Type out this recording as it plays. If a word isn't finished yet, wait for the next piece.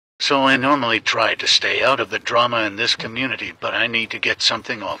So I normally try to stay out of the drama in this community, but I need to get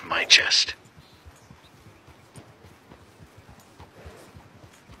something off my chest.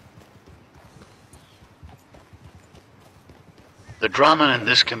 The drama in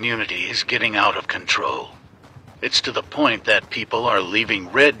this community is getting out of control. It's to the point that people are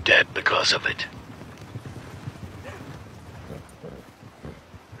leaving Red Dead because of it.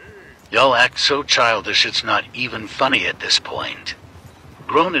 Y'all act so childish it's not even funny at this point.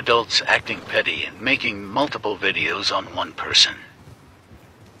 Grown adults acting petty and making multiple videos on one person.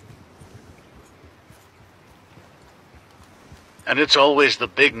 And it's always the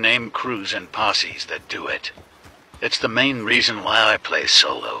big-name crews and posses that do it. It's the main reason why I play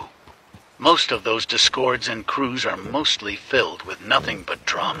solo. Most of those discords and crews are mostly filled with nothing but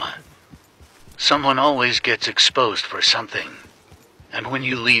drama. Someone always gets exposed for something. And when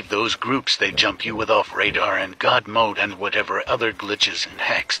you leave those groups, they jump you with off-radar and God mode and whatever other glitches and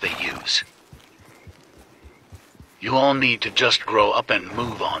hacks they use. You all need to just grow up and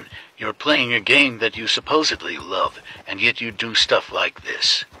move on. You're playing a game that you supposedly love, and yet you do stuff like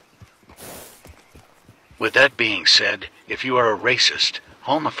this. With that being said, if you are a racist,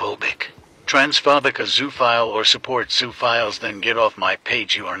 homophobic, transphobic, a zoophile, or support zoophiles, then get off my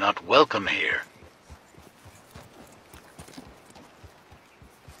page. You are not welcome here.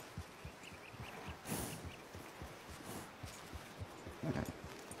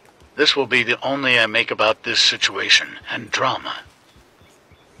 This will be the only I make about this situation and drama.